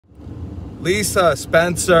Lisa,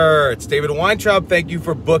 Spencer, it's David Weintraub. Thank you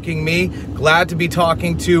for booking me. Glad to be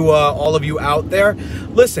talking to all of you out there.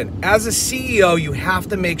 Listen, as a CEO, you have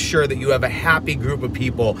to make sure that you have a happy group of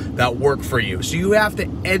people that work for you. So you have to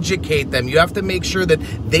educate them. You have to make sure that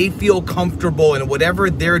they feel comfortable in whatever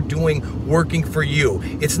they're doing working for you.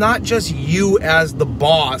 It's not just you as the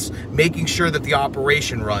boss making sure that the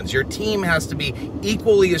operation runs. Your team has to be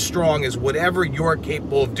equally as strong as whatever you're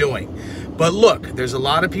capable of doing. But look, there's a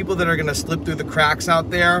lot of people that are going to slip through the cracks out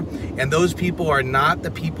there, and those people are not the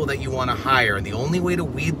people that you want to hire. And the only way to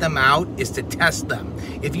weed them out is to test them.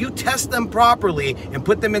 If you test them properly and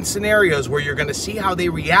put them in scenarios where you're going to see how they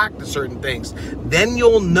react to certain things, then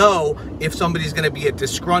you'll know if somebody's going to be a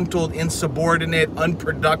disgruntled, insubordinate,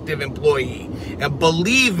 unproductive employee. And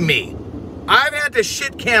believe me, I've had to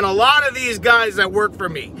shit can a lot of these guys that work for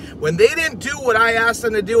me. When they didn't do what I asked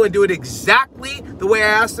them to do and do it exactly the way I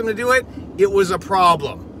asked them to do it, it was a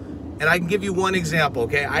problem. And I can give you one example,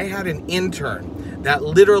 okay? I had an intern that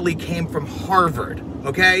literally came from Harvard,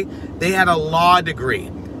 okay? They had a law degree.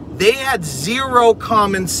 They had zero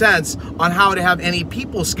common sense on how to have any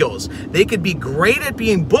people skills. They could be great at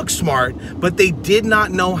being book smart, but they did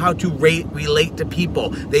not know how to relate to people.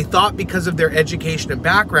 They thought because of their education and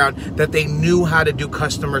background that they knew how to do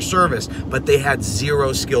customer service, but they had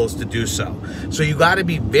zero skills to do so. So you got to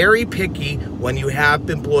be very picky when you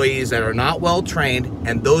have employees that are not well trained,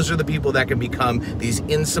 and those are the people that can become these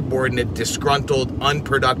insubordinate, disgruntled,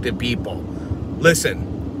 unproductive people. Listen,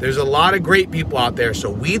 there's a lot of great people out there, so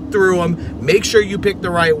weed through them, make sure you pick the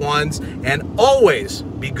right ones, and always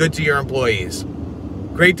be good to your employees.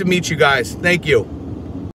 Great to meet you guys. Thank you.